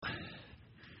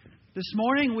This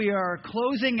morning we are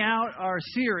closing out our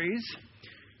series,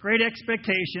 Great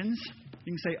Expectations.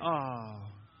 You can say, oh,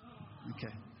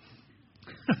 okay.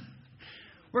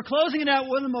 We're closing it out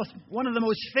with one of the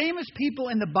most famous people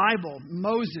in the Bible,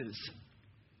 Moses.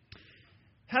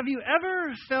 Have you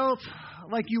ever felt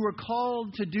like you were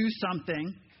called to do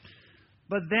something,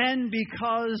 but then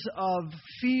because of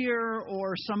fear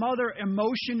or some other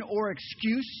emotion or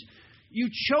excuse, you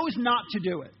chose not to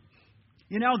do it?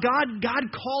 You know, God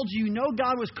called you. You know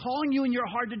God was calling you in your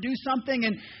heart to do something.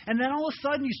 And then all of a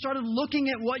sudden you started looking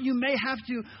at what you may have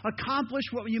to accomplish,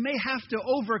 what you may have to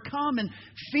overcome. And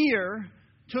fear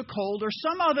took hold or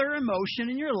some other emotion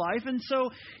in your life. And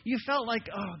so you felt like,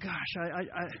 oh, gosh,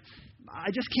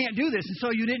 I just can't do this. And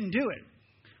so you didn't do it.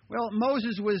 Well,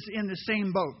 Moses was in the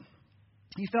same boat.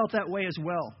 He felt that way as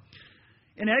well.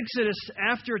 In Exodus,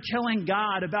 after telling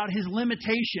God about his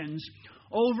limitations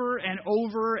over and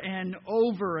over and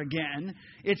over again,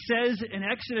 it says in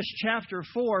Exodus chapter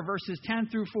 4, verses 10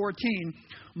 through 14,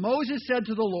 Moses said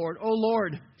to the Lord, O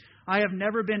Lord, I have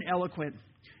never been eloquent,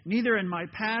 neither in my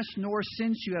past nor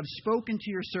since you have spoken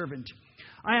to your servant.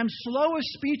 I am slow of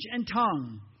speech and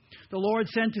tongue. The Lord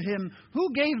said to him,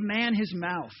 Who gave man his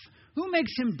mouth? Who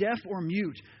makes him deaf or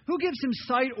mute? Who gives him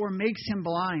sight or makes him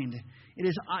blind?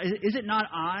 Is it not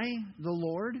I, the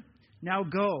Lord? Now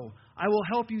go, I will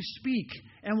help you speak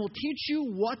and will teach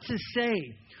you what to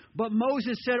say. But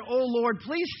Moses said, O Lord,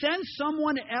 please send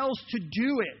someone else to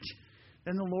do it.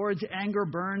 Then the Lord's anger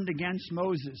burned against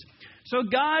Moses. So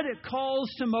God calls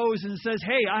to Moses and says,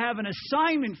 hey, I have an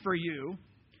assignment for you.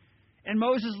 And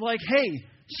Moses is like, hey,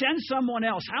 send someone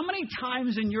else. How many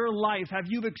times in your life have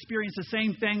you experienced the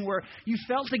same thing where you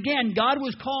felt, again, God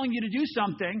was calling you to do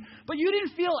something, but you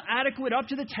didn't feel adequate up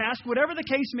to the task, whatever the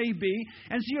case may be.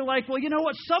 And so you're like, well, you know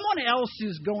what? Someone else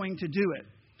is going to do it.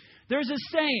 There's a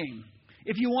saying,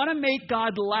 if you want to make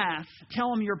God laugh,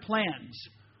 tell him your plans.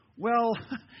 Well,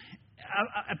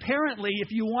 apparently, if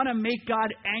you want to make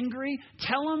God angry,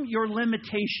 tell him your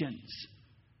limitations.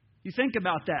 You think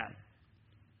about that.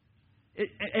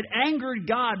 It angered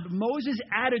God. Moses'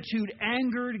 attitude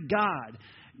angered God.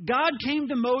 God came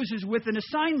to Moses with an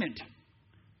assignment.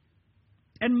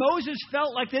 And Moses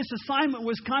felt like this assignment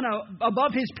was kind of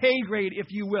above his pay grade, if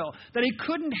you will. That he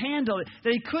couldn't handle it.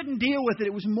 That he couldn't deal with it.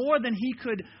 It was more than he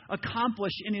could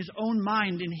accomplish in his own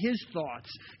mind, in his thoughts.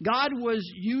 God was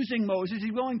using Moses.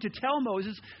 He's willing to tell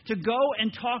Moses to go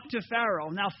and talk to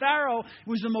Pharaoh. Now, Pharaoh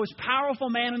was the most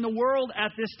powerful man in the world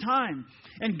at this time.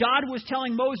 And God was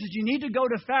telling Moses, you need to go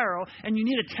to Pharaoh and you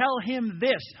need to tell him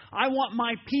this. I want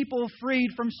my people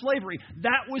freed from slavery.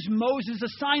 That was Moses'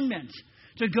 assignment.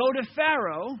 To go to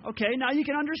Pharaoh, okay, now you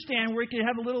can understand where you can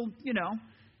have a little,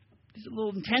 there's a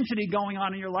little intensity going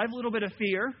on in your life, a little bit of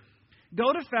fear.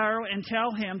 Go to Pharaoh and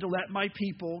tell him to let my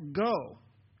people go.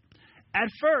 At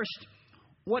first,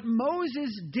 what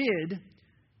Moses did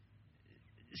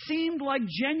seemed like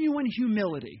genuine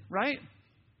humility, right?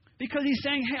 Because he's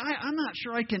saying, hey, I'm not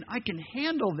sure I can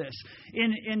handle this.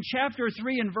 In chapter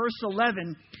 3 and verse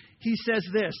 11, he says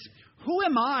this, Who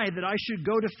am I that I should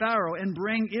go to Pharaoh and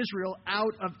bring Israel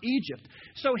out of Egypt?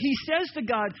 So he says to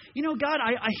God, God,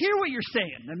 I hear what you're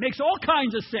saying. It makes all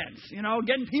kinds of sense.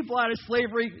 Getting people out of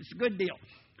slavery is a good deal.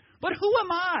 But who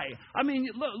am I? I mean,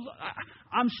 look,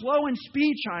 I'm slow in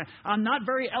speech. I'm not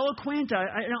very eloquent.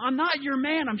 I'm not your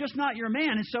man. I'm just not your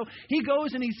man. And so he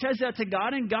goes and he says that to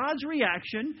God. And God's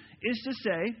reaction is to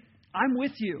say, I'm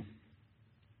with you.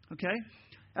 Okay?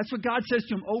 That's what God says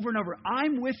to him over and over.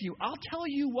 I'm with you. I'll tell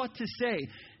you what to say.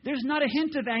 There's not a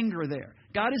hint of anger there.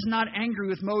 God is not angry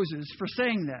with Moses for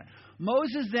saying that.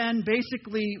 Moses then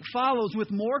basically follows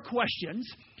with more questions,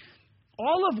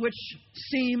 all of which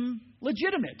seem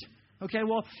legitimate. Okay,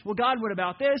 well, God, what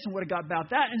about this? And what about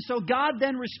that? And so God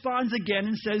then responds again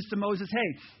and says to Moses,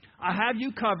 hey, I have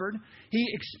you covered. He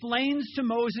explains to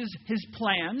Moses his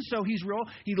plans. So he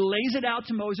lays it out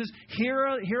to Moses. Here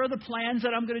are the plans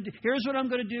that I'm going to do. Here's what I'm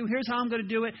going to do. Here's how I'm going to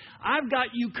do it. I've got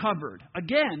you covered.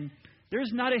 Again,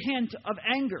 there's not a hint of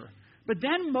anger. But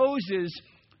then Moses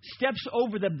steps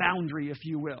over the boundary, if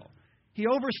you will. He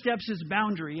oversteps his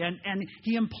boundary, and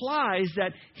he implies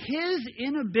that his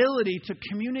inability to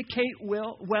communicate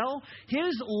well,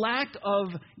 his lack of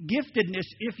giftedness,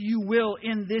 if you will,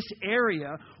 in this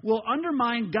area, will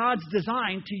undermine God's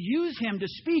design to use him to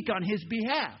speak on his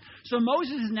behalf. So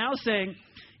Moses is now saying,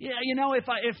 yeah,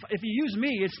 if you use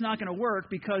me, it's not going to work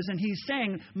and he's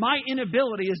saying, my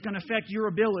inability is going to affect your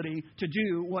ability to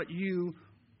do what you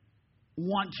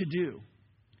want to do.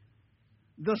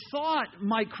 The thought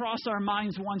might cross our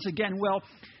minds once again, well,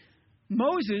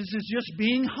 Moses is just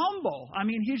being humble. I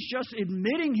mean, he's just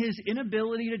admitting his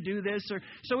inability to do this,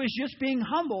 so he's just being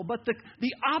humble. But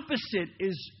the opposite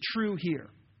is true here.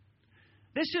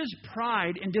 This is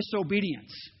pride and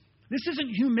disobedience. This isn't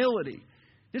humility.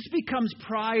 This becomes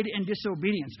pride and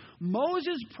disobedience.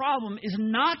 Moses' problem is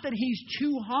not that he's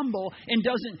too humble and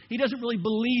he doesn't really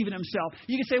believe in himself.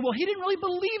 You can say, well, he didn't really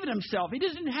believe in himself. He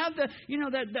doesn't have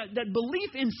that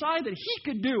belief inside that he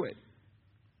could do it.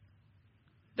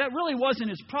 That really wasn't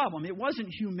his problem. It wasn't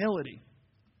humility,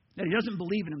 that he doesn't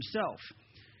believe in himself.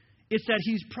 It's that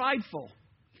he's prideful.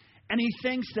 And he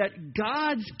thinks that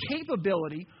God's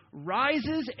capability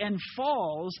rises and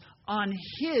falls on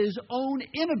his own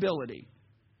inability.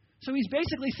 So he's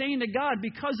basically saying to God,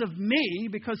 because of me,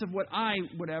 because of what I'm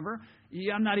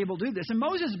not able to do this. And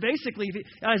Moses basically,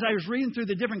 as I was reading through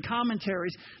the different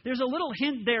commentaries, there's a little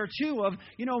hint there too of,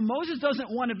 Moses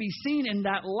doesn't want to be seen in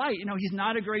that light. He's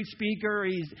not a great speaker.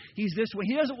 He's this way.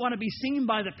 He doesn't want to be seen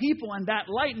by the people in that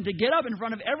light. And to get up in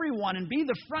front of everyone and be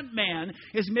the front man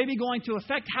is maybe going to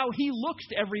affect how he looks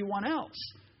to everyone else.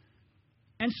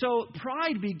 And so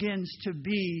pride begins to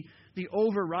be the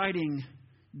overriding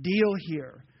deal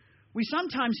here. We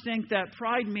sometimes think that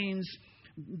pride means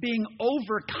being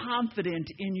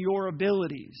overconfident in your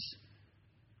abilities.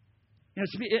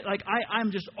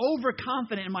 I'm just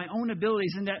overconfident in my own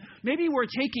abilities, and that maybe we're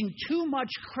taking too much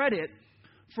credit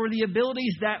for the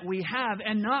abilities that we have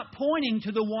and not pointing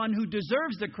to the one who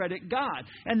deserves the credit, God.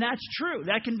 And that's true.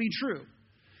 That can be true.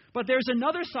 But there's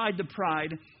another side to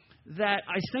pride that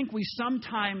I think we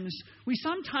sometimes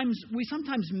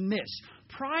miss.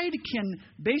 Pride can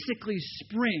basically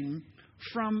spring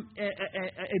from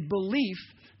a belief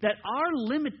that our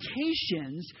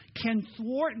limitations can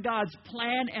thwart God's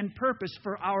plan and purpose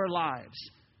for our lives.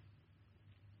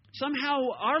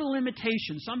 Somehow our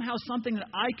limitations, somehow something that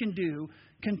I can do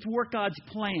can thwart God's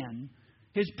plan,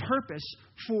 his purpose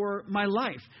for my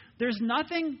life. There's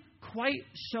nothing quite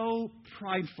so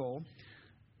prideful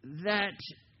than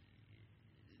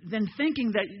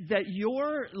thinking that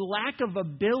your lack of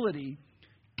ability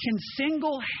can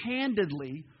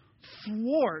single-handedly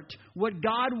thwart what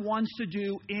God wants to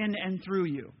do in and through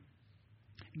you.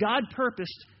 God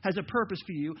has a purpose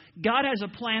for you. God has a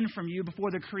plan from you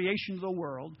before the creation of the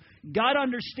world. God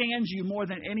understands you more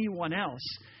than anyone else.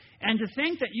 And to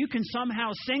think that you can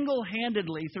somehow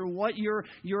single-handedly, through what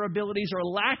your abilities or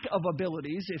lack of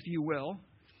abilities, if you will,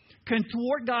 can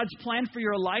thwart God's plan for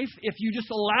your life if you just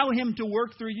allow him to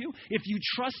work through you, if you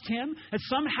trust him, that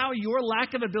somehow your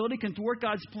lack of ability can thwart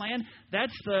God's plan,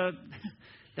 that's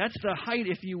the height,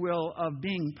 if you will, of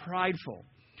being prideful.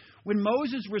 When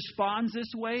Moses responds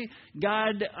this way,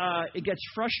 God it gets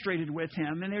frustrated with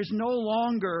him, and there's no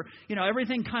longer,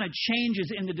 everything kind of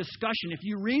changes in the discussion. If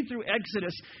you read through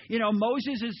Exodus,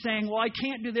 Moses is saying, well, I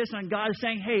can't do this, and God is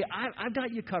saying, hey, I've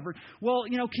got you covered. Well,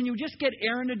 can you just get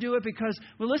Aaron to do it? Because,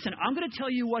 well, listen, I'm going to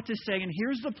tell you what to say, and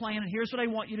here's the plan, and here's what I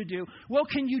want you to do. Well,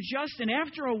 can you just, and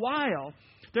after a while,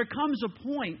 there comes a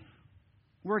point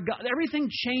where everything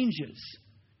changes,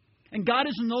 and God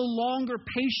is no longer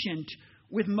patient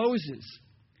with Moses.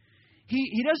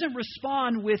 He doesn't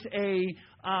respond with you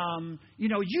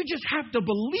just have to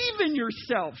believe in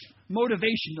yourself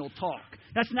motivational talk.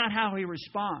 That's not how he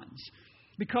responds.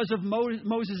 Because of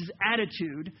Moses'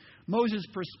 attitude, Moses'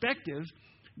 perspective,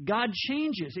 God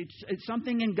changes. It's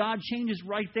something in God changes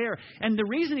right there. And the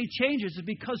reason he changes is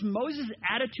because Moses'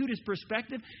 attitude, his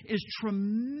perspective, is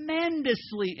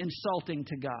tremendously insulting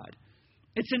to God.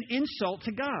 It's an insult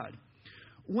to God.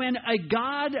 When a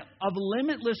God of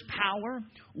limitless power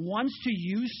wants to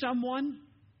use someone,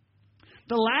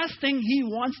 the last thing he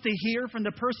wants to hear from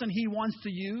the person he wants to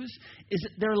use is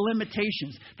their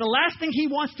limitations. The last thing he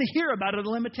wants to hear about are the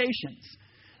limitations.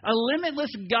 A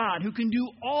limitless God who can do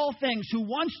all things, who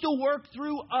wants to work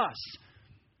through us,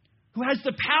 who has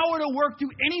the power to work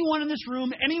through anyone in this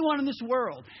room, anyone in this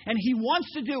world, and he wants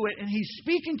to do it, and he's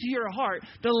speaking to your heart,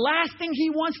 the last thing he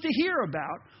wants to hear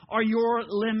about are your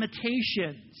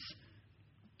limitations.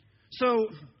 So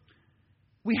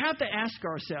we have to ask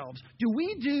ourselves, do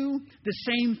we do the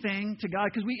same thing to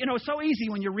God? Because it's so easy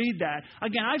when you read that.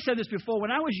 Again, I've said this before.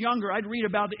 When I was younger, I'd read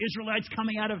about the Israelites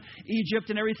coming out of Egypt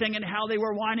and everything and how they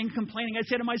were whining and complaining. I'd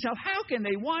say to myself, how can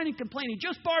they whine and complain? He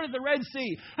just parted the Red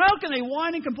Sea. How can they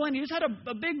whine and complain? He just had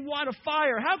a big wad of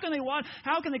fire. How can they whine?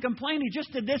 How can they complain? He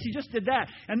just did this. He just did that.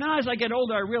 And now as I get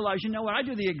older, I realize, you know what? I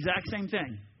do the exact same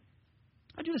thing.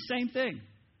 I do the same thing.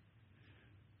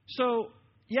 So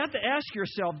you have to ask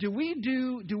yourself, do we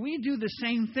do the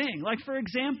same thing? Like, for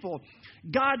example,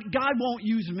 God won't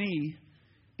use me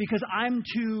because I'm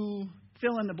too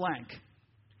fill in the blank.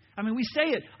 I mean, we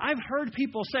say it. I've heard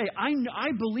people say,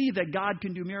 I believe that God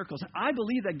can do miracles. I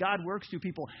believe that God works through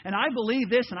people. And I believe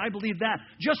this and I believe that.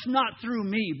 Just not through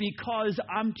me because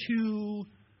I'm too,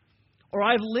 or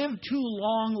I've lived too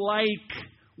long like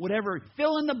whatever.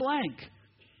 Fill in the blank.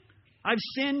 I've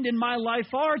sinned in my life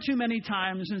far too many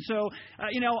times. And so,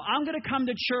 I'm going to come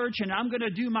to church and I'm going to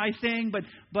do my thing. But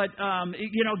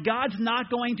God's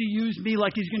not going to use me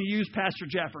like he's going to use Pastor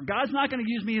Jeff. Or God's not going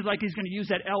to use me like he's going to use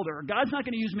that elder. Or God's not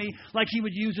going to use me like he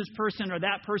would use this person or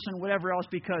that person, whatever else,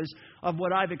 because of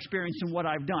what I've experienced and what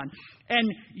I've done.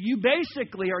 And you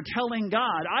basically are telling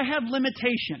God, I have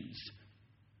limitations.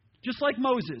 Just like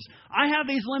Moses, I have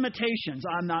these limitations.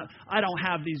 I don't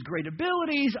have these great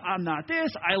abilities. I'm not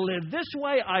this. I live this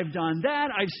way. I've done that.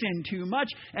 I've sinned too much.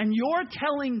 And you're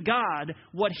telling God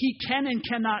what he can and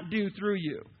cannot do through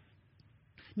you.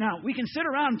 Now, we can sit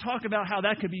around and talk about how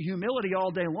that could be humility all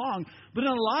day long. But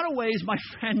in a lot of ways, my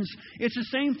friends, it's the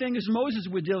same thing as Moses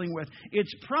was dealing with.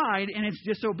 It's pride and it's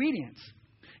disobedience.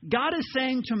 God is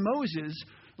saying to Moses,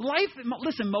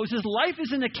 listen, Moses, life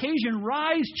is an occasion.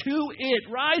 Rise to it.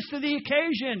 Rise to the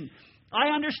occasion. I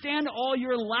understand all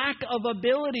your lack of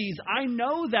abilities. I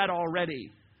know that already.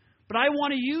 But I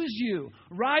want to use you.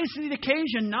 Rise to the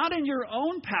occasion, not in your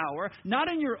own power,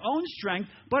 not in your own strength,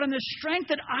 but in the strength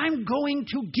that I'm going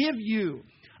to give you.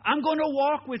 I'm going to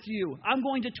walk with you. I'm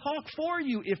going to talk for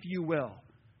you, if you will.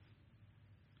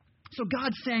 So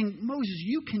God's saying, Moses,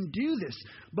 you can do this.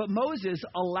 But Moses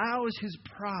allows his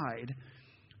pride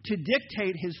to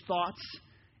dictate his thoughts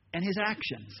and his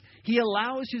actions. He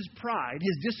allows his pride,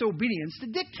 his disobedience, to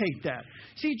dictate that.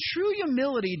 See, true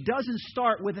humility doesn't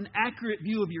start with an accurate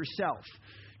view of yourself.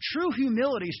 True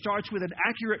humility starts with an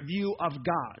accurate view of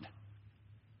God.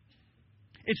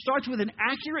 It starts with an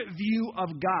accurate view of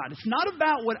God. It's not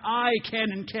about what I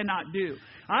can and cannot do.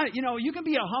 You can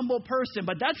be a humble person,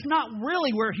 but that's not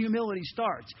really where humility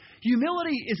starts.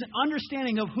 Humility is an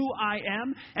understanding of who I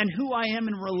am and who I am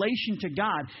in relation to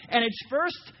God. And it's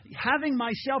first having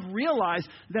myself realize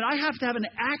that I have to have an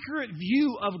accurate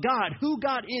view of God, who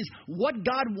God is, what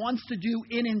God wants to do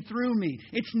in and through me.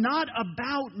 It's not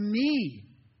about me.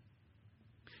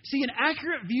 See, an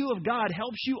accurate view of God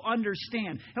helps you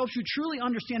understand, helps you truly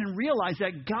understand and realize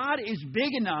that God is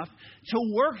big enough to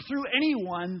work through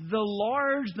anyone, the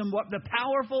large, the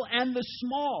powerful, and the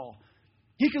small.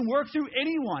 He can work through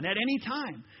anyone at any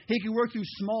time. He can work through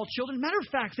small children. Matter of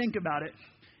fact, think about it.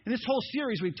 In this whole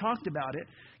series, we've talked about it.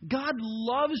 God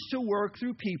loves to work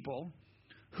through people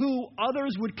who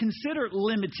others would consider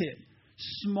limited,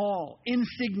 small,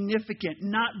 insignificant,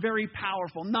 not very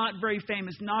powerful, not very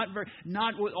famous, not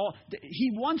with all. He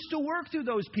wants to work through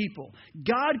those people.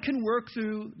 God can work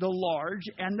through the large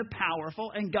and the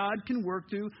powerful, and God can work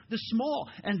through the small,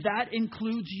 and that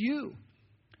includes you.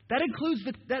 That includes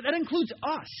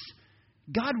us.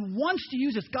 God wants to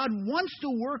use us. God wants to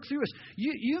work through us.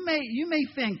 You may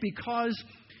think because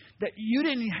that you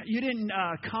didn't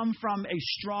come from a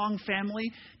strong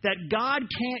family, that God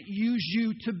can't use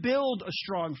you to build a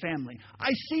strong family.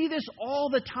 I see this all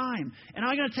the time. And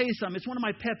I'm going to tell you something. It's one of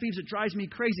my pet peeves that drives me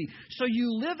crazy. So you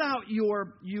live out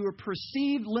your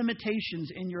perceived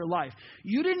limitations in your life.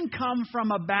 You didn't come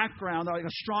from a background, like a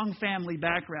strong family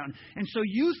background. And so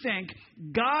you think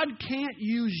God can't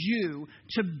use you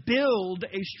to build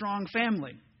a strong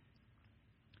family.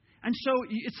 And so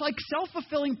it's like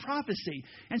self-fulfilling prophecy.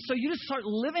 And so you just start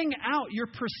living out your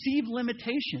perceived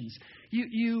limitations.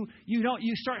 You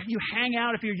hang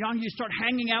out, if you're young, you start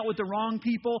hanging out with the wrong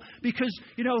people because,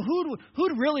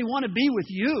 who'd really want to be with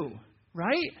you,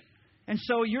 right? And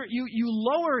so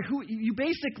you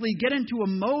basically get into a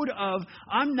mode of,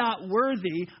 I'm not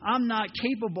worthy, I'm not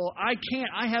capable, I can't,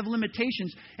 I have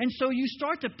limitations. And so you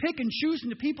start to pick and choose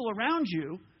the people around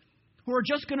you who are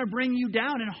just going to bring you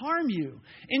down and harm you.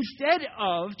 Instead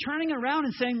of turning around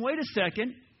and saying, wait a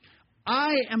second,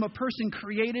 I am a person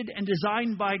created and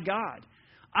designed by God.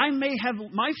 I may have,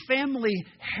 my family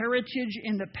heritage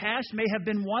in the past may have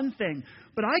been one thing,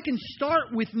 but I can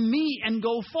start with me and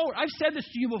go forward. I've said this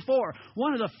to you before.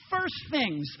 One of my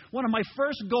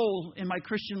first goals in my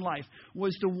Christian life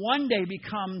was to one day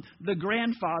become the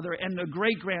grandfather and the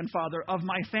great-grandfather of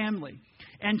my family.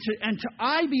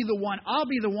 I'll be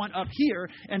the one up here,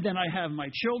 and then I have my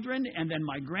children, and then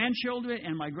my grandchildren,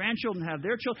 and my grandchildren have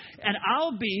their children, and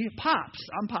I'll be Pops.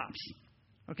 I'm Pops.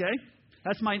 Okay?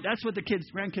 That's what the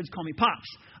grandkids call me,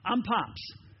 Pops. I'm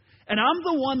Pops. And I'm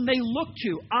the one they look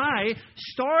to. I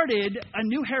started a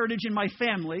new heritage in my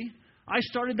family. I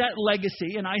started that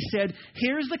legacy, and I said,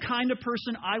 here's the kind of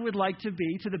person I would like to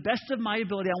be. To the best of my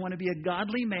ability, I want to be a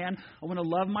godly man. I want to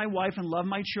love my wife and love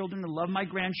my children and love my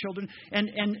grandchildren and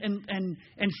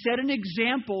set an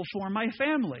example for my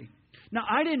family. Now,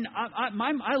 I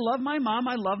love my mom,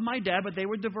 I love my dad, but they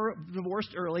were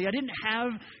divorced early. I didn't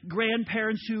have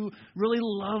grandparents who really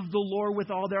loved the Lord with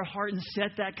all their heart and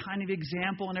set that kind of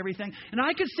example and everything. And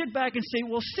I could sit back and say,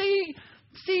 well, see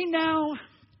now,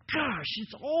 gosh,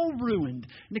 it's all ruined.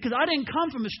 Because I didn't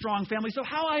come from a strong family, so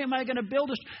how am I going to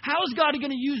how is God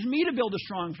going to use me to build a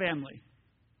strong family?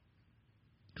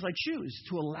 Because I choose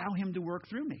to allow Him to work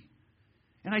through me.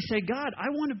 And I say, God, I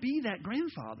want to be that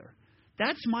grandfather.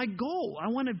 That's my goal. I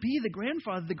want to be the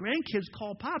grandfather the grandkids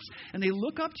call pops, and they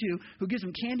look up to, who gives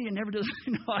them candy and never does.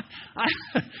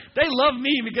 They love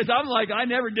me because I'm like, I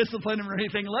never discipline them or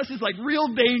anything unless it's like real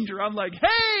danger. I'm like,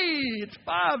 hey, it's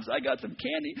Pops. I got some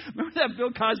candy. Remember that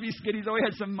Bill Cosby skit? He's always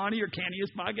had some money or candy in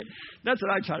his pocket. That's what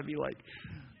I try to be like.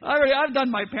 I've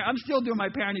done I'm still doing my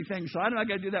parenting thing, so I'm not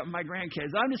going to do that with my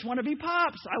grandkids. I just want to be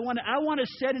Pops. I want to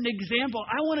set an example.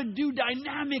 I want to do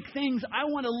dynamic things. I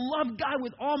want to love God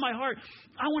with all my heart.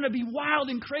 I want to be wild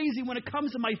and crazy when it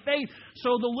comes to my faith,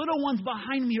 so the little ones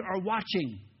behind me are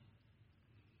watching.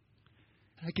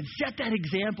 I can set that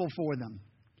example for them.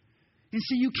 And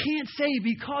see, you can't say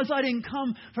because I didn't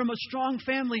come from a strong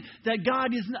family that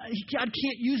God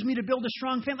can't use me to build a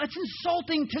strong family. That's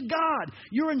insulting to God.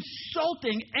 You're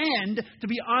insulting, and to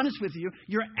be honest with you,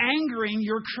 you're angering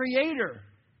your Creator.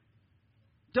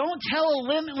 Don't tell a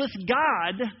limitless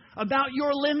God about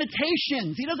your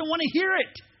limitations. He doesn't want to hear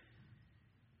it.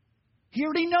 He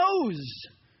already knows,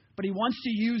 but He wants to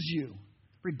use you,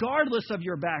 regardless of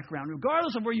your background,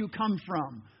 regardless of where you come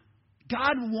from.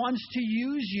 God wants to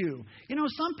use you. You know,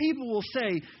 some people will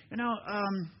say,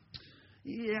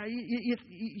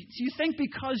 you think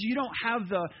because you don't have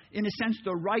in a sense,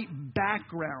 the right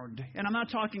background. And I'm not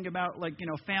talking about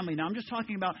family now. I'm just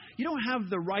talking about you don't have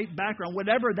the right background,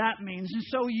 whatever that means. And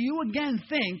so you again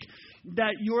think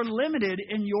that you're limited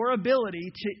in your ability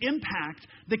to impact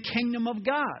the kingdom of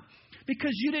God.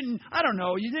 Because you didn't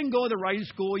go to the right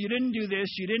school, you didn't do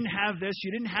this, you didn't have this,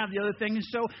 you didn't have the other thing. And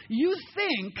so you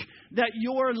think that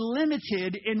you're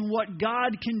limited in what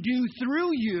God can do through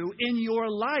you in your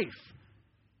life.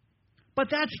 But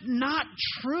that's not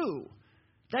true.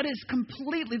 That's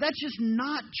just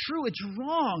not true. It's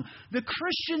wrong. The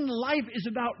Christian life is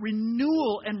about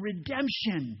renewal and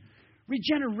redemption.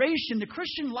 Regeneration. The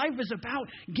Christian life is about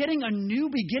getting a new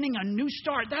beginning, a new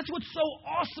start. That's what's so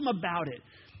awesome about it.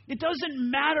 It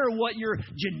doesn't matter what your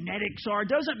genetics are. It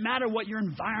doesn't matter what your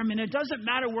environment is. It doesn't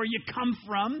matter where you come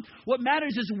from. What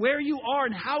matters is where you are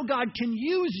and how God can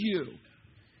use you.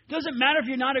 It doesn't matter if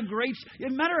you're not a great...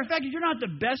 Matter of fact, if you're not the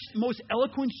best, most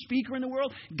eloquent speaker in the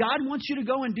world, God wants you to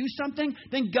go and do something,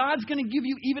 then God's going to give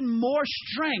you even more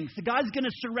strength. God's going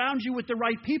to surround you with the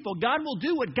right people. God will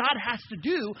do what God has to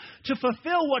do to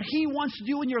fulfill what He wants to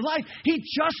do in your life. He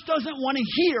just doesn't want to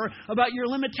hear about your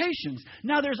limitations.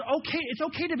 Now, it's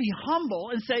okay to be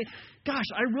humble and say, gosh,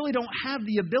 I really don't have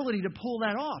the ability to pull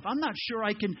that off. I'm not sure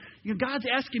I can. God's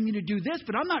asking me to do this,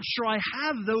 but I'm not sure I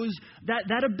have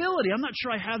that ability. I'm not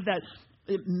sure I have that.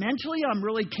 Mentally, I'm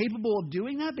really capable of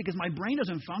doing that because my brain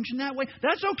doesn't function that way.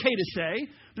 That's okay to say,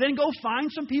 but then go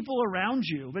find some people around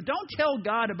you. But don't tell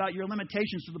God about your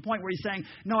limitations to the point where He's saying,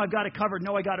 no, I've got it covered,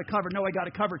 no, I got it covered, no, I got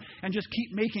it covered, and just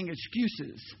keep making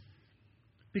excuses.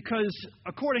 Because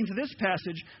according to this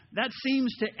passage, that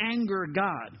seems to anger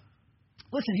God.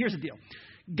 Listen, here's the deal.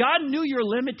 God knew your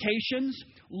limitations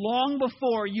long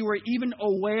before you were even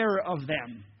aware of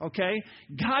them, okay?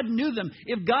 God knew them.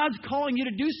 If God's calling you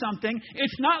to do something,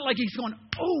 it's not like He's going,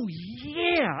 oh,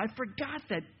 yeah, I forgot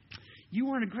that you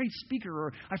weren't a great speaker,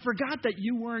 or I forgot that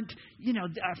you weren't, He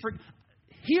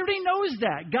already knows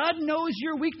that. God knows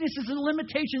your weaknesses and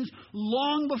limitations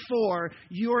long before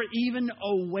you're even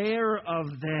aware of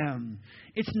them.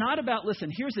 It's not about, listen,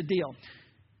 here's the deal.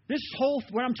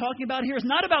 What I'm talking about here is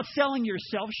not about selling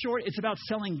yourself short. It's about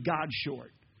selling God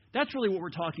short. That's really what we're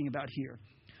talking about here.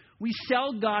 We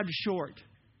sell God short.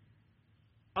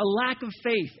 A lack of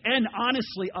faith and,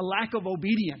 honestly, a lack of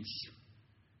obedience.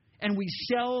 And we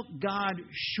sell God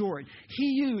short. He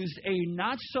used a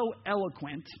not so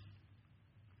eloquent,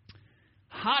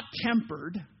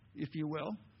 hot-tempered, if you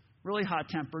will, really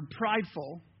hot-tempered,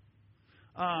 prideful,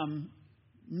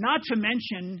 not to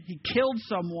mention, he killed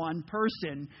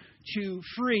person to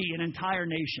free an entire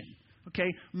nation.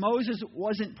 Okay, Moses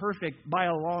wasn't perfect by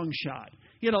a long shot.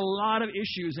 He had a lot of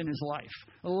issues in his life,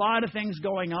 a lot of things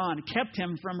going on. It kept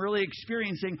him from really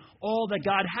experiencing all that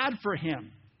God had for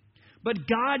him. But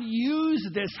God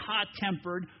used this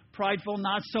hot-tempered, prideful,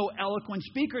 not so eloquent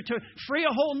speaker to free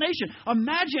a whole nation.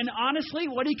 Imagine, honestly,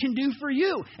 what he can do for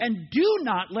you. And do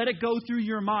not let it go through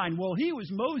your mind. Well, he was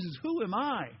Moses. Who am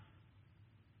I?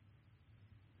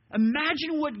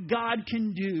 Imagine what God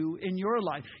can do in your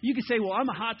life. You could say, well, I'm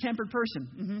a hot-tempered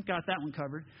person. Got that one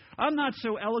covered. I'm not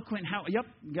so eloquent. Yep,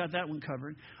 got that one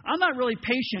covered. I'm not really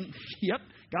patient. Yep,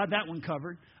 got that one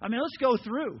covered. I mean, let's go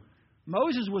through.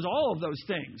 Moses was all of those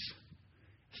things.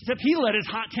 Except he let his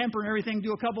hot temper and everything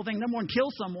do a couple things. Number one, kill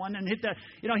someone and hit that.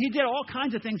 He did all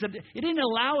kinds of things. It didn't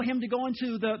allow him to go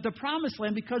into the promised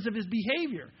land because of his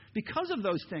behavior, because of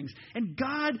those things. And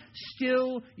God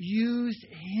still used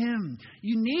him.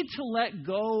 You need to let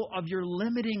go of your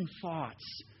limiting thoughts.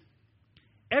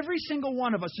 Every single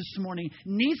one of us this morning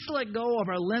needs to let go of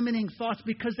our limiting thoughts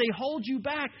because they hold you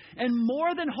back. And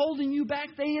more than holding you back,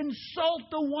 they insult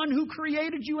the one who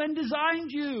created you and designed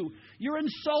you. You're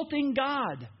insulting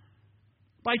God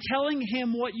by telling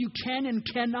him what you can and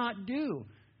cannot do.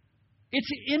 It's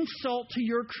an insult to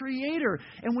your Creator.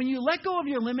 And when you let go of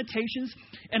your limitations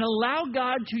and allow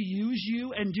God to use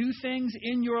you and do things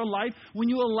in your life, when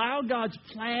you allow God's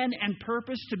plan and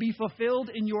purpose to be fulfilled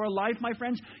in your life, my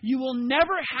friends, you will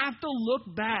never have to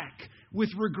look back with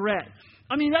regret.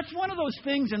 I mean, that's one of those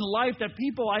things in life that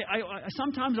people,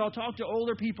 sometimes I'll talk to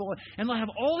older people and they'll have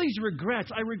all these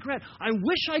regrets. I regret. I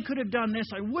wish I could have done this.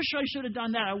 I wish I should have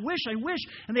done that. I wish.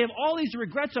 And they have all these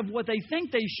regrets of what they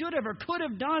think they should have or could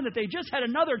have done, that they just had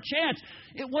another chance.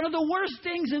 One of the worst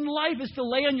things in life is to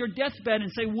lay on your deathbed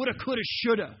and say, woulda, coulda,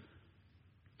 shoulda.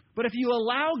 But if you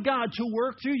allow God to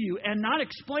work through you and not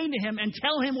explain to him and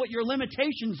tell him what your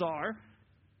limitations are,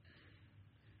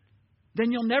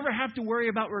 then you'll never have to worry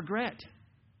about regret.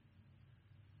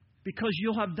 Because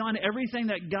you'll have done everything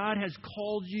that God has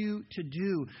called you to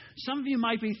do. Some of you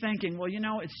might be thinking, well,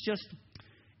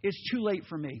 it's too late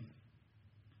for me.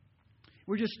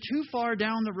 We're just too far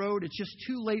down the road. It's just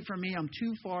too late for me. I'm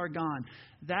too far gone.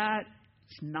 That's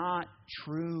not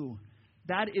true.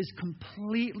 That is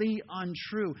completely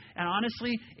untrue. And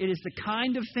honestly, it is the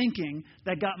kind of thinking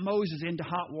that got Moses into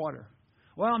hot water.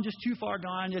 Well, I'm just too far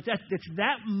gone. It's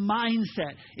that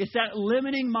mindset. It's that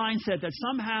limiting mindset that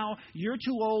somehow you're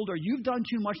too old or you've done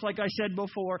too much, like I said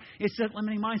before. It's that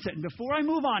limiting mindset. And before I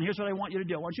move on, here's what I want you to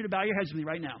do. I want you to bow your heads with me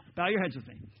right now. Bow your heads with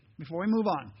me. Before we move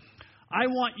on, I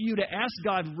want you to ask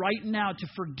God right now to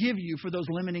forgive you for those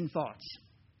limiting thoughts.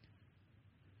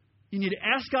 You need to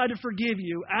ask God to forgive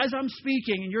you. As I'm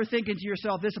speaking and you're thinking to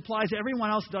yourself, this applies to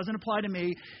everyone else, it doesn't apply to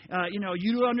me.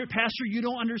 Pastor, you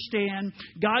don't understand.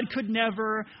 God could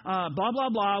never, blah, blah,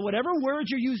 blah. Whatever words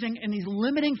you're using in these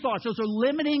limiting thoughts, those are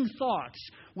limiting thoughts.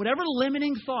 Whatever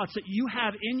limiting thoughts that you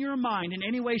have in your mind in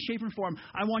any way, shape, or form,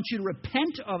 I want you to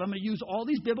repent of them. I'm going to use all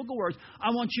these biblical words.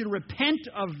 I want you to repent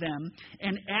of them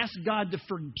and ask God to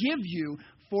forgive you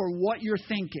for what you're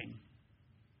thinking.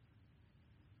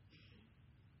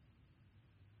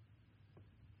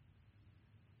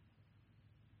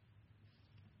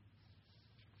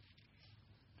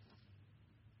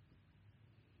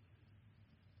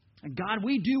 And God,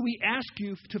 we ask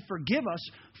you to forgive us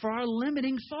for our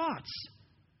limiting thoughts.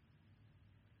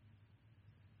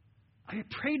 I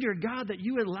pray, dear God, that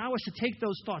you would allow us to take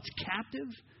those thoughts captive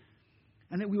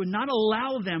and that we would not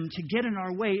allow them to get in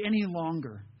our way any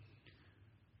longer.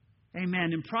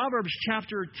 Amen. In Proverbs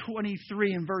chapter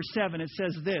 23 and verse 7, it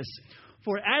says this,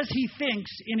 "For as he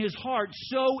thinks in his heart,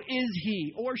 so is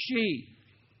he or she.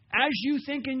 As you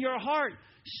think in your heart,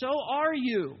 so are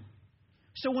you."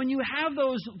 So when you have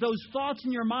those thoughts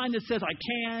in your mind that says, I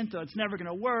can't, it's never going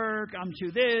to work, I'm too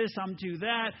this, I'm too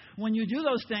that, when you do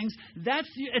those things,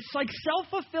 it's like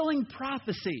self-fulfilling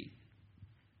prophecy.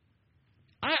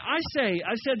 I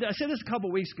said this a couple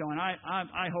of weeks ago, and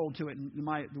I hold to it in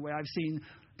the way I've seen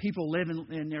people live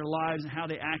in their lives and how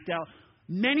they act out.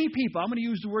 Many people, I'm going to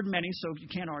use the word many, so you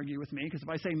can't argue with me, because if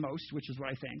I say most, which is what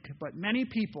I think, but many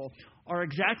people are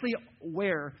exactly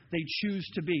where they choose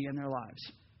to be in their lives.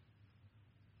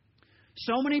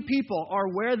 So many people are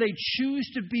where they choose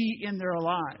to be in their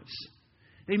lives.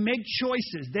 They make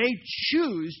choices. They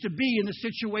choose to be in the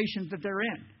situations that they're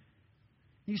in.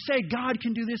 You say, God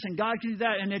can do this and God can do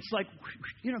that. And it's like,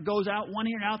 goes out one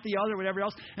ear and out the other, whatever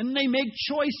else. And then they make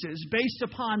choices based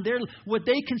upon what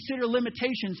they consider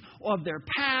limitations of their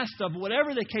past, of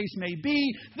whatever the case may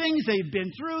be, things they've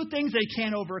been through, things they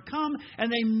can't overcome. And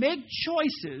they make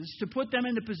choices to put them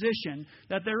in the position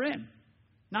that they're in.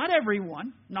 Not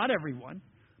everyone,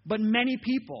 but many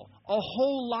people, a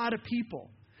whole lot of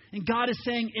people. And God is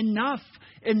saying, enough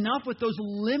with those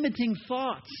limiting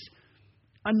thoughts.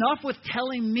 Enough with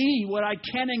telling me what I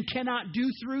can and cannot do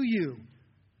through you.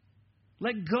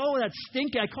 Let go of that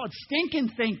stinking, I call it stinking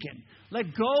thinking.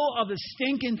 Let go of the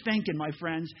stinking thinking, my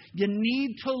friends. You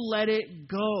need to let it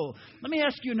go. Let me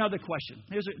ask you another question.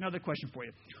 Here's another question for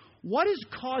you. What is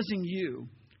causing you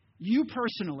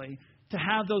personally, to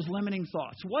have those limiting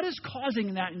thoughts? What is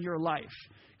causing that in your life?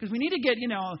 Because we need to get,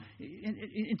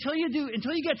 until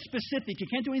you get specific, you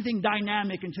can't do anything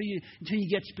dynamic until you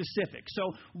get specific.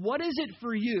 So what is it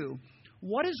for you?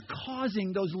 What is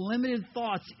causing those limited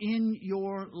thoughts in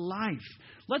your life?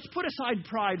 Let's put aside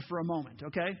pride for a moment,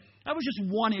 okay? That was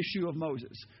just one issue of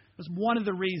Moses. It was one of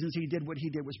the reasons he did what he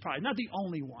did was pride. Not the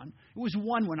only one. It was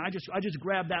one. I just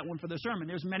grabbed that one for the sermon.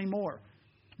 There's many more.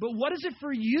 But what is it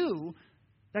for you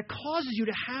that causes you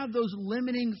to have those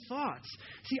limiting thoughts?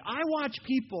 See, I watch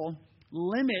people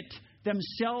limit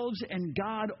themselves and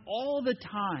God all the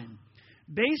time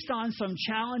based on some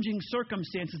challenging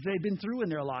circumstances they've been through in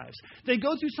their lives. They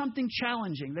go through something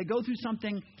challenging. They go through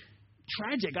something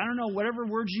tragic. I don't know, whatever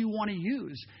words you want to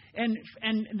use. And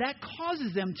that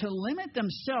causes them to limit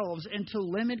themselves and to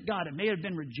limit God. It may have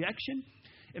been rejection.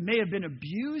 It may have been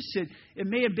abuse. It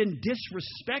may have been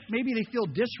disrespect. Maybe they feel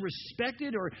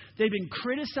disrespected or they've been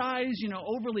criticized,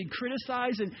 overly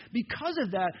criticized. And because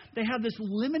of that, they have this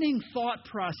limiting thought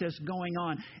process going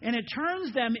on. And it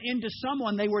turns them into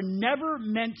someone they were never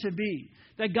meant to be,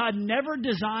 that God never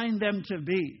designed them to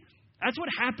be. That's what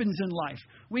happens in life.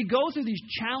 We go through these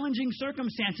challenging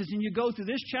circumstances, and you go through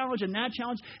this challenge and that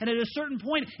challenge, and at a certain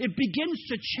point, it begins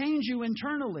to change you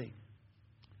internally.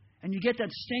 And you get that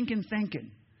stinking thinking.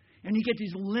 And you get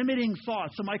these limiting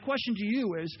thoughts. So my question to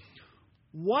you is,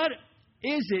 what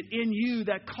is it in you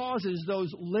that causes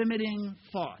those limiting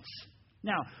thoughts?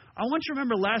 Now, I want you to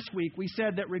remember last week we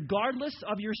said that regardless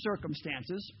of your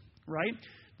circumstances, right,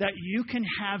 that you can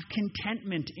have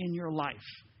contentment in your life,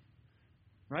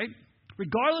 right?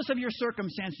 Regardless of your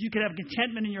circumstances, you can have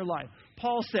contentment in your life.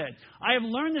 Paul said, I have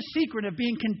learned the secret of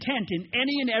being content in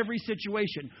any and every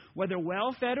situation, whether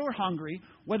well-fed or hungry,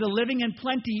 whether living in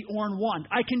plenty or in want.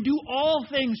 I can do all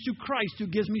things through Christ who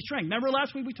gives me strength. Remember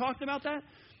last week we talked about that?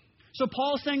 So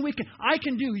Paul's saying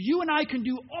you and I can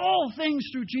do all things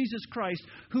through Jesus Christ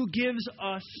who gives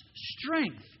us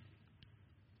strength.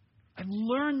 I've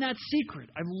learned that secret.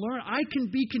 I can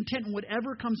be content in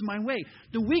whatever comes my way.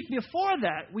 The week before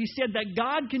that, we said that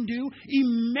God can do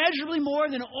immeasurably more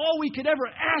than all we could ever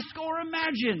ask or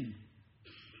imagine,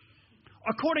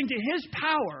 according to His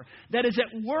power that is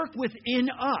at work within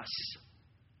us.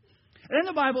 And then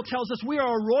the Bible tells us we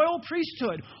are a royal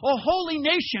priesthood, a holy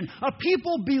nation, a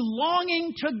people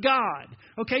belonging to God.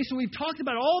 Okay, so we've talked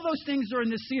about all those things during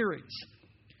this series.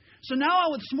 So now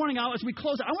this morning, as we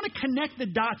close, I want to connect the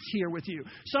dots here with you.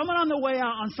 Someone on the way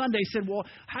out on Sunday said, well,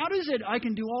 how does it, I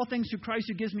can do all things through Christ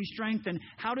who gives me strength, and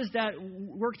how does that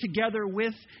work together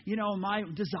with, my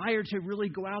desire to really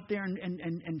go out there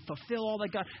and fulfill all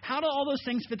that God? How do all those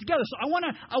things fit together? So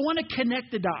I want to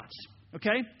connect the dots,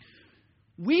 okay?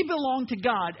 We belong to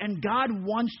God, and God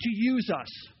wants to use us,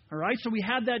 all right? So we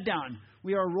have that down.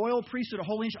 We are a royal priesthood, a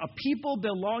holy nation, a people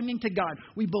belonging to God.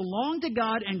 We belong to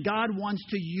God, and God wants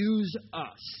to use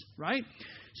us, right?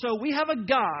 So we have a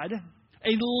God,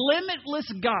 a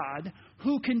limitless God,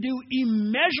 who can do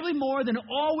immeasurably more than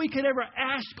all we could ever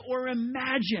ask or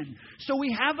imagine. So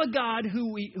we have a God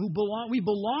we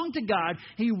belong to God.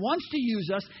 He wants to use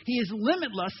us. He is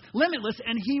limitless,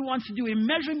 and He wants to do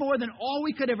immeasurably more than all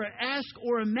we could ever ask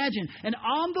or imagine. And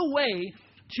on the way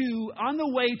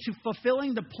to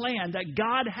fulfilling the plan that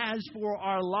God has for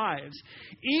our lives,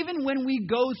 even when we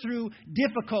go through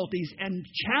difficulties and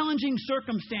challenging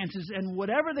circumstances and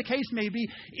whatever the case may be,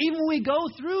 even when we go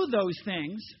through those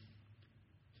things,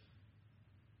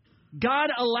 God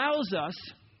allows us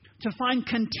to find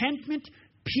contentment,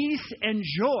 peace, and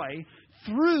joy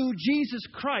through Jesus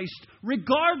Christ,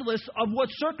 regardless of what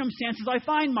circumstances I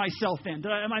find myself in.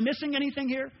 Am I missing anything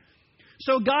here?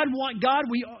 So God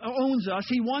owns us.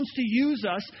 He wants to use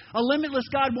us. A limitless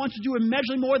God wants to do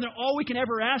immeasurably more than all we can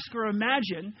ever ask or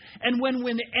imagine. And when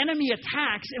the enemy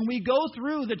attacks and we go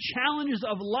through the challenges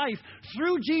of life,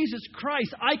 through Jesus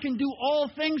Christ, I can do all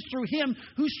things through Him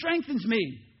who strengthens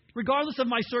me. Regardless of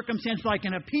my circumstances, I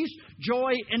can have peace,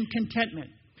 joy, and contentment.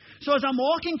 So as I'm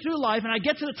walking through life and I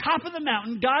get to the top of the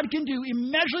mountain, God can do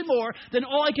immeasurably more than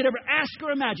all I could ever ask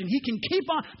or imagine. He can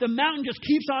the mountain just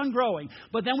keeps on growing.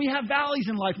 But then we have valleys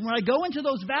in life. And when I go into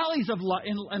those valleys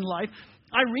in life,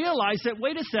 I realize that,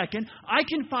 wait a second, I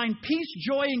can find peace,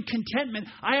 joy, and contentment.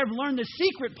 I have learned the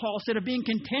secret, Paul said, of being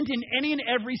content in any and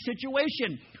every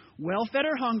situation. Well-fed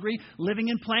or hungry, living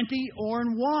in plenty or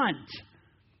in want.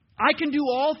 I can do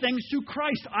all things through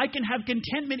Christ. I can have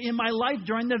contentment in my life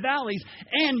during the valleys.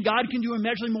 And God can do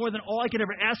immeasurably more than all I could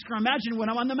ever ask or imagine when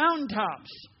I'm on the mountaintops.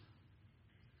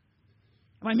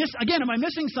 Am I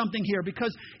missing something here?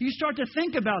 Because you start to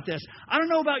think about this. I don't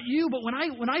know about you, but when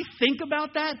I think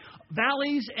about that,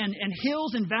 valleys and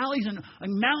hills and valleys and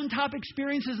mountaintop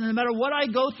experiences, and no matter what I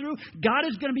go through, God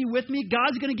is going to be with me.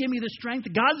 God's going to give me the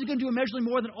strength. God is going to do immeasurably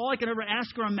more than all I could ever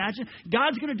ask or imagine.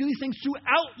 God's going to do these things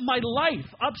throughout my life,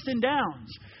 ups and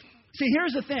downs. See,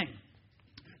 here's the thing.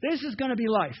 This is going to be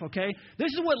life, okay?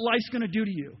 This is what life's going to do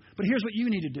to you. But here's what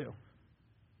you need to do.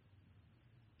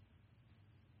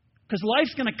 Because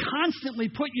life's going to constantly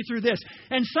put you through this.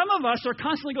 And some of us are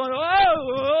constantly going,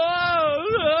 oh,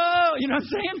 you know what I'm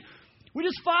saying? We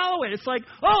just follow it. It's like,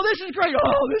 oh, this is great.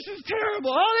 Oh, this is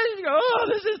terrible. Oh,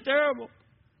 this is terrible.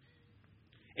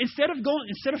 Instead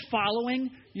of following,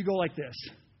 you go like this.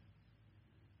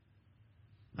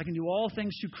 I can do all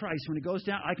things through Christ. When it goes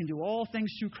down, I can do all things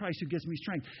through Christ who gives me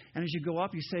strength. And as you go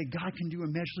up, you say, God can do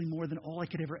immeasurably more than all I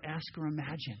could ever ask or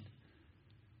imagine.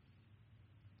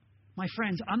 My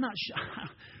friends, I'm not sure.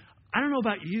 I don't know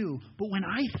about you, but when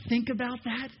I think about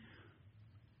that,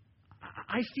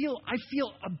 I feel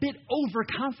a bit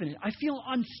overconfident. I feel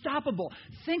unstoppable.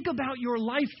 Think about your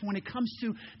life when it comes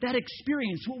to that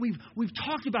experience, what we've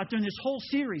talked about during this whole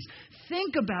series.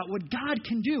 Think about what God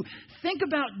can do. Think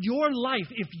about your life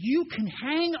if you can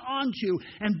hang on to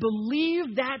and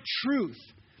believe that truth.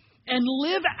 And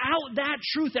live out that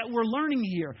truth that we're learning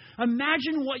here.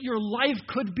 Imagine what your life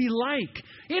could be like.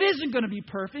 It isn't going to be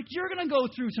perfect. You're going to go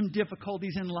through some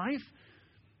difficulties in life.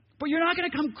 But you're not going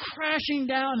to come crashing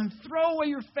down and throw away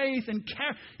your faith.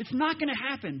 It's not going to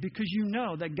happen because you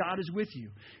know that God is with you.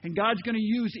 And God's going to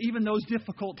use even those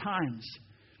difficult times.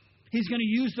 He's going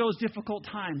to use those difficult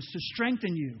times to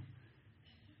strengthen you.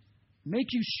 Make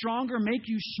you stronger, make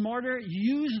you smarter.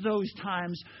 Use those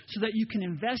times so that you can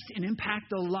invest and impact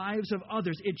the lives of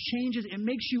others. It changes, it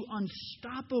makes you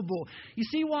unstoppable. You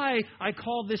see why I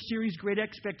call this series Great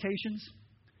Expectations?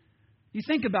 You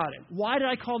think about it. Why did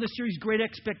I call this series Great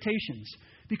Expectations?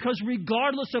 Because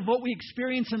regardless of what we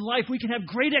experience in life, we can have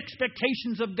great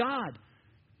expectations of God.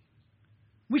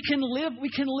 We can live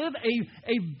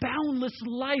a boundless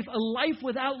life, a life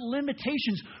without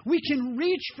limitations. We can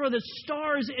reach for the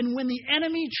stars, and when the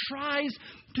enemy tries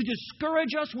to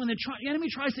discourage us, when the enemy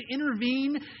tries to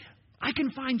intervene, I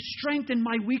can find strength in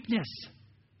my weakness.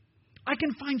 I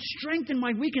can find strength in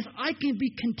my weakness. I can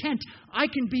be content. I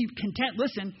can be content,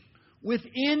 listen,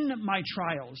 within my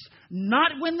trials.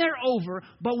 Not when they're over,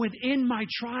 but within my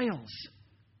trials.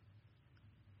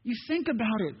 You think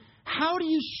about it. How do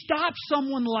you stop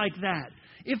someone like that?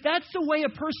 If that's the way a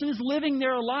person is living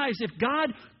their lives, if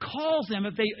God calls them,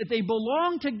 if they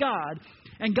belong to God,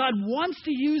 and God wants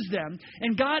to use them,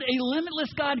 and God, a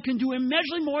limitless God, can do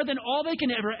immeasurably more than all they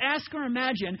can ever ask or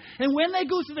imagine, and when they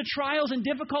go through the trials and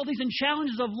difficulties and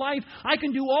challenges of life, I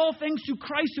can do all things through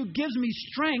Christ who gives me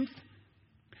strength.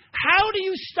 How do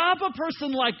you stop a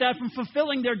person like that from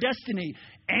fulfilling their destiny?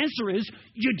 Answer is,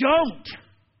 you don't.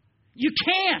 You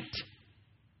can't.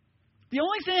 The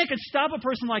only thing that could stop a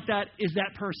person like that is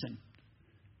that person.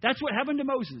 That's what happened to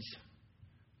Moses.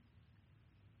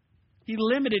 He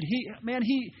lived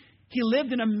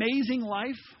an amazing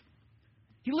life.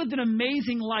 He lived an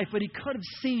amazing life, but he could have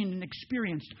seen and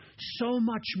experienced so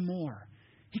much more.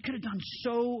 He could have done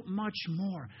so much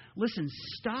more. Listen,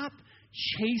 stop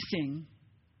chasing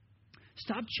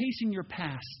your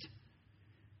past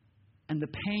and the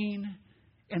pain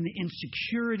and the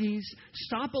insecurities.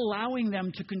 Stop allowing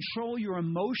them to control your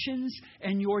emotions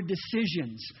and your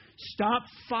decisions. Stop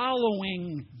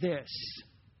following this.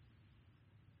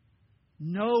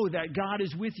 Know that God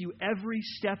is with you every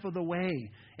step of the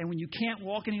way. And when you can't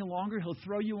walk any longer, He'll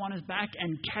throw you on His back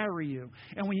and carry you.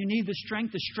 And when you need the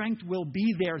strength will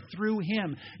be there through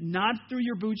Him. Not through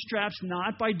your bootstraps,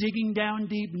 not by digging down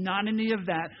deep, not any of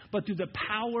that, but through the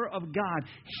power of God.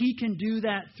 He can do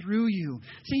that through you.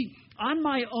 See, on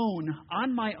my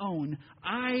own,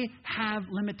 I have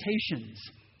limitations.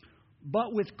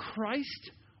 But with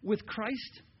Christ,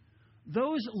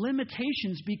 those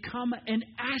limitations become an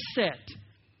asset.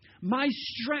 My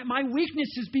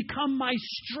weaknesses become my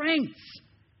strengths.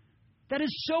 That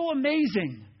is so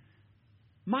amazing.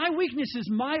 My weaknesses,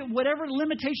 whatever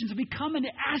limitations become an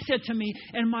asset to me,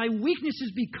 and my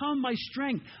weaknesses become my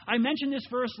strength. I mentioned this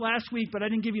verse last week, but I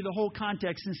didn't give you the whole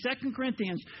context. In 2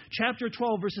 Corinthians chapter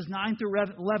 12, verses 9 through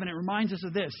 11, it reminds us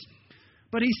of this.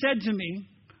 But he said to me,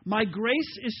 my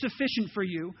grace is sufficient for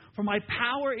you, for my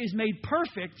power is made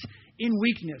perfect in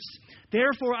weakness.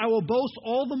 Therefore, I will boast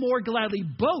all the more gladly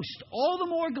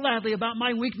about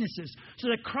my weaknesses, so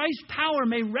that Christ's power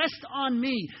may rest on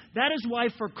me. That is why,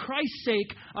 for Christ's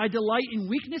sake, I delight in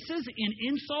weaknesses, in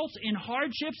insults, in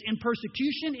hardships, in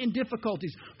persecution, in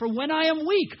difficulties. For when I am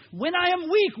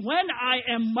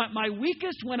my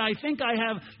weakest, when I think I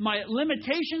have my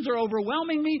limitations are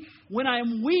overwhelming me, when I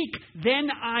am weak,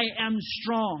 then I am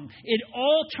strong. It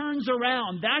all turns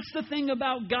around. That's the thing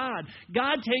about God.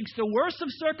 God takes the worst of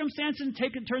circumstances and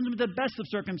turns them into the best of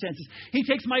circumstances. He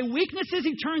takes my weaknesses,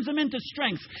 He turns them into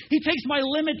strengths. He takes my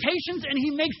limitations and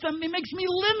He makes me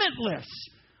limitless.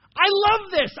 I love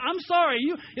this. I'm sorry.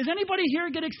 Is anybody here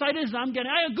get excited as I'm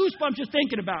getting? I have goosebumps just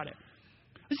thinking about it.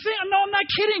 No, I'm not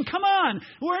kidding. Come on.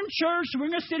 We're in church. We're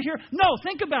going to sit here. No,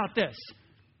 think about this.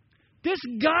 This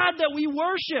God that we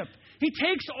worship, He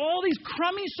takes all these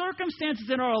crummy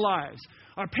circumstances in our lives.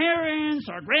 Our parents,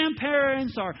 our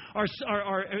grandparents, our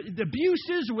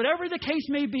abuses, whatever the case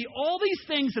may be, all these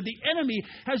things that the enemy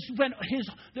has spent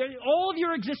all of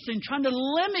your existence trying to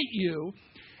limit you.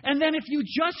 And then if you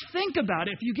just think about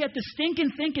it, if you get the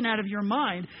stinking thinking out of your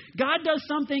mind, God does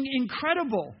something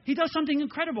incredible. He does something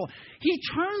incredible. He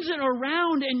turns it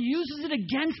around and uses it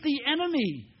against the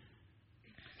enemy.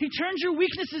 He turns your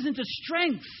weaknesses into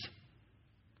strengths.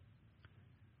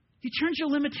 He turns your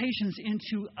limitations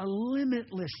into a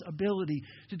limitless ability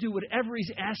to do whatever He's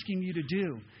asking you to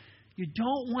do. You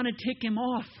don't want to tick Him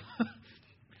off.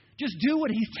 Just do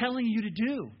what He's telling you to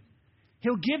do.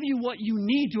 He'll give you what you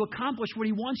need to accomplish what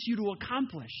He wants you to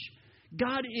accomplish.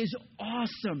 God is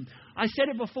awesome. I said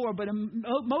it before, but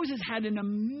Moses had an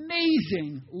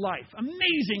amazing life.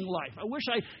 Amazing life. I wish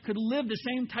I could live the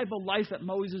same type of life that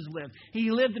Moses lived.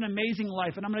 He lived an amazing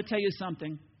life. And I'm going to tell you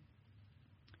something.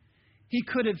 He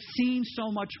could have seen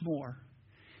so much more.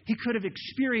 He could have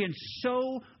experienced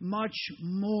so much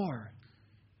more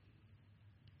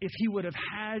if he would have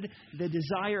had the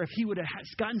desire, if he would have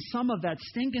gotten some of that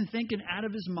stinking thinking out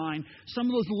of his mind, some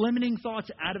of those limiting thoughts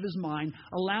out of his mind,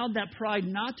 allowed that pride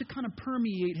not to kind of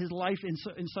permeate his life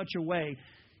in such a way,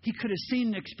 he could have seen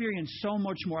and experienced so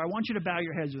much more. I want you to bow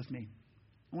your heads with me.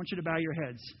 I want you to bow your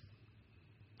heads.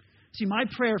 See, my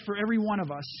prayer for every one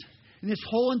of us, in this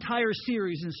whole entire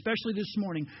series, and especially this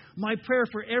morning, my prayer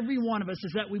for every one of us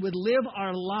is that we would live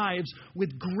our lives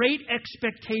with great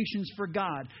expectations for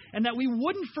God. And that we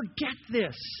wouldn't forget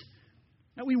this.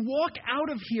 That we walk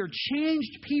out of here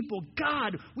changed people.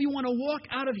 God, we want to walk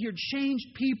out of here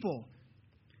changed people.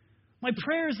 My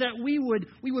prayer is that we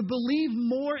would believe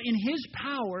more in His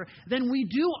power than we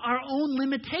do our own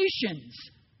limitations.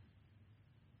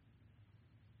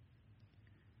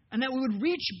 And that we would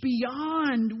reach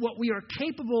beyond what we are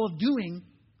capable of doing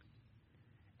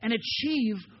and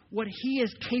achieve what He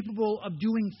is capable of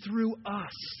doing through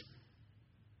us.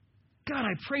 God,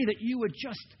 I pray that You would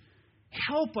just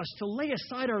help us to lay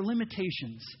aside our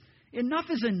limitations. Enough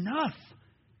is enough.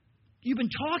 You've been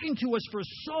talking to us for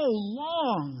so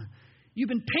long. You've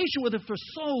been patient with it for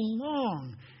so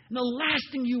long. And the last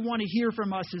thing You want to hear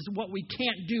from us is what we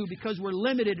can't do because we're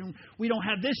limited and we don't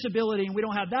have this ability and we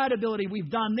don't have that ability. We've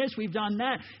done this, we've done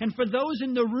that. And for those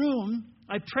in the room,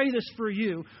 I pray this for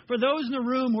you. For those in the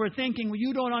room who are thinking, well,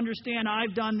 you don't understand,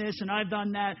 I've done this and I've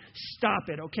done that. Stop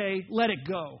it, okay? Let it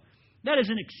go. That is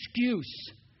an excuse.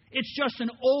 It's just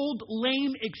an old,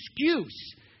 lame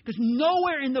excuse. Because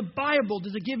nowhere in the Bible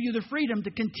does it give you the freedom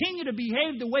to continue to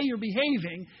behave the way you're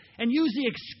behaving and use the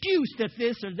excuse that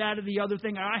this or that or the other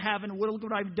thing or I haven't, look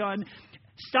what I've done.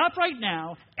 Stop right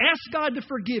now. Ask God to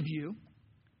forgive you.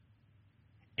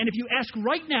 And if you ask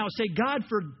right now, say, God,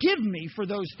 forgive me for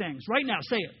those things. Right now,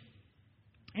 say it.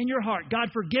 In your heart. God,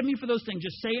 forgive me for those things.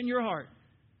 Just say it in your heart.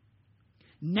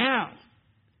 Now,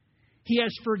 He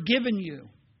has forgiven you.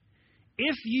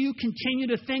 If you continue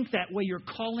to think that way, you're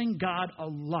calling God a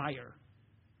liar.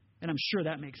 And I'm sure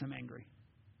that makes Him angry.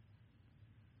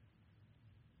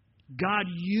 God,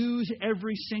 use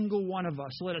every single one of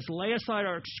us. Let us lay aside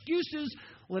our excuses.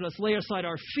 Let us lay aside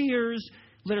our fears.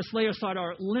 Let us lay aside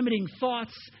our limiting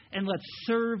thoughts. And let's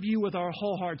serve You with our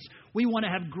whole hearts. We want to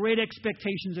have great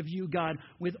expectations of You, God,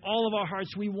 with all of our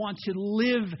hearts. We want to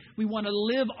live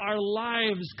our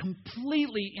lives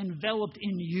completely enveloped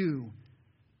in You.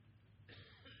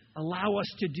 Allow us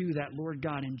to do that, Lord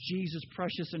God, in Jesus'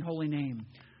 precious and holy name.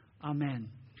 Amen.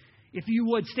 If you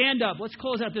would stand up, let's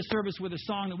close out this service with a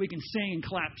song that we can sing and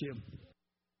clap to.